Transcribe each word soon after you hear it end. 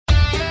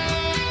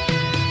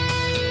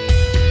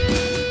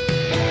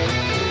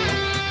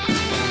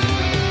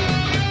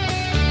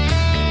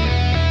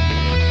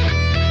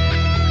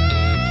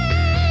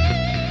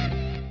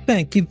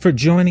Thank you for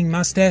joining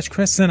Mustache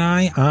Chris and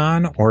I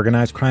on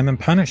Organized Crime and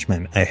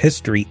Punishment, a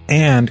history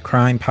and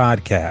crime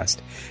podcast.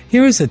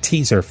 Here is a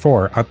teaser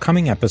for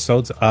upcoming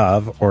episodes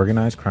of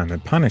Organized Crime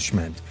and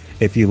Punishment.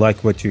 If you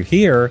like what you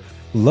hear,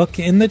 look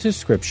in the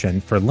description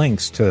for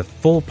links to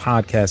full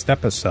podcast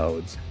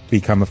episodes.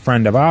 Become a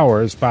friend of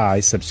ours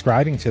by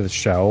subscribing to the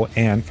show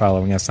and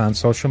following us on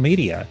social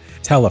media.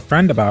 Tell a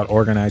friend about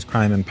Organized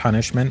Crime and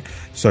Punishment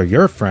so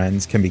your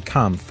friends can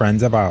become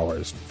friends of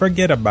ours.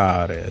 Forget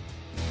about it.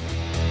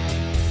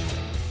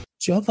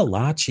 Joe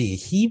Valachi,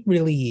 he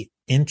really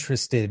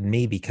interested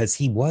me because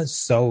he was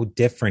so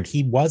different.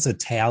 He was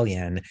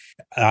Italian.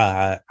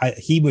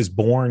 He was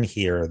born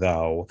here,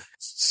 though.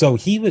 So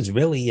he was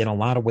really, in a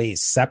lot of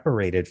ways,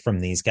 separated from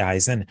these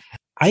guys. And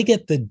I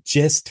get the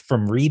gist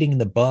from reading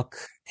the book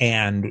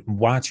and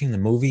watching the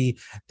movie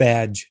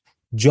that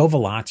Joe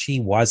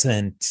Valachi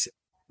wasn't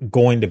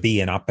going to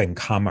be an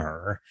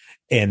up-and-comer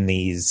in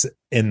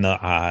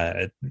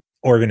the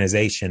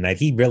organization, that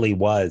he really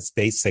was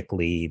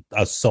basically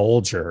a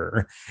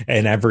soldier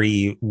in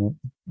every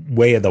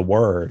way of the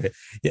word.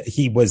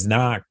 He was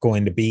not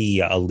going to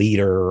be a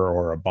leader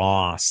or a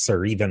boss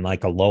or even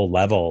like a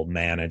low-level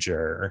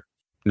manager.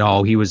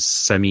 No, he was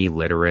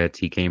semi-literate.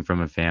 He came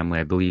from a family,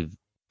 I believe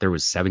there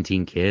was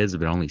 17 kids,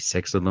 but only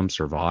 6 of them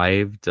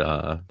survived.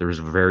 There was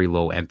a very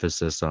low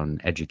emphasis on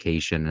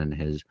education in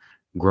his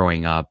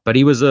growing up, but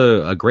he was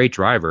a great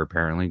driver,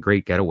 apparently,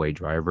 great getaway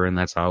driver, and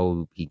that's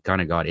how he kind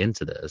of got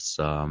into this.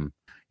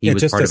 He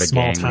was just part a of a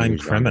small-time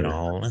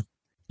criminal. Younger.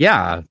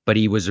 Yeah, but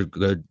he was a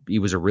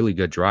really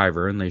good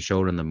driver, and they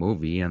showed in the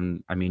movie.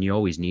 And I mean, you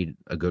always need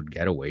a good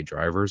getaway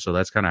driver, so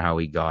that's kind of how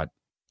he got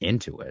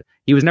into it.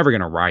 He was never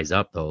going to rise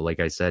up, though. Like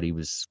I said, he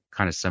was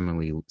kind of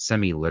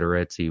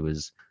semi-literate. He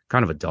was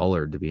kind of a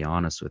dullard, to be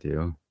honest with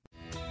you.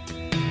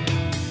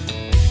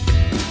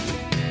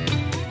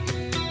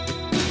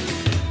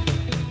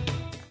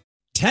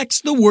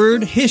 Text the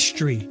word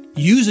HISTORY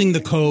using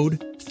the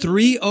code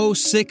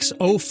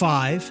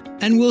 30605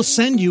 and we'll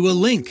send you a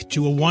link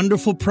to a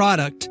wonderful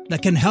product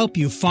that can help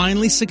you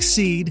finally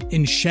succeed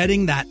in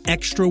shedding that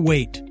extra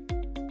weight.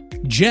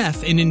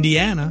 Jeff in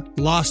Indiana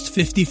lost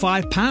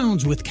 55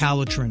 pounds with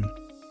Calitrin.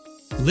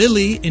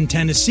 Lily in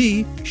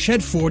Tennessee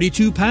shed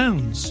 42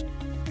 pounds.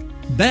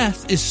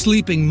 Beth is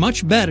sleeping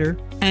much better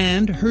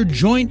and her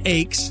joint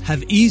aches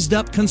have eased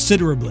up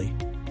considerably.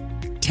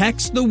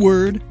 Text the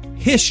word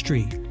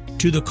HISTORY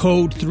to the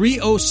code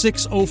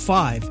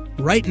 30605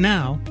 right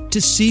now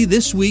to see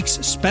this week's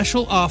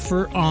special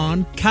offer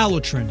on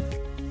Calitrin.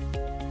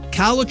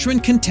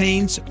 Calitrin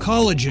contains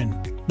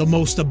collagen, the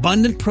most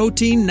abundant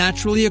protein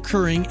naturally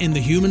occurring in the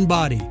human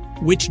body,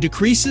 which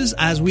decreases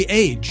as we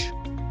age.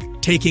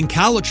 Taking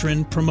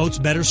Calitrin promotes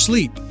better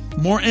sleep,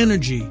 more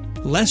energy,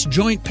 less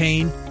joint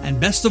pain,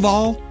 and best of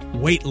all,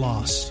 weight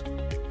loss.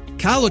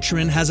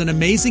 Calitrin has an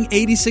amazing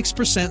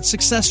 86%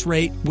 success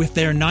rate with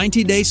their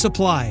 90-day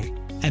supply.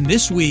 And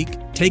this week,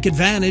 take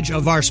advantage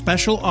of our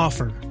special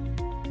offer.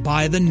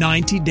 Buy the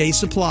 90-day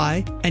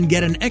supply and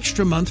get an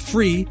extra month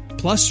free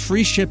plus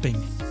free shipping.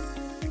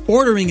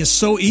 Ordering is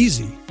so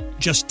easy.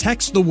 Just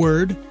text the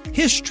word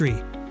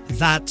HISTORY.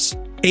 That's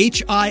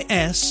HISTORY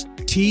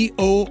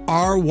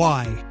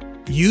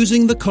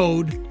using the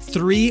code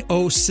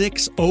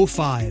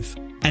 30605.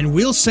 And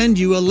we'll send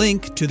you a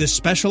link to this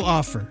special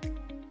offer.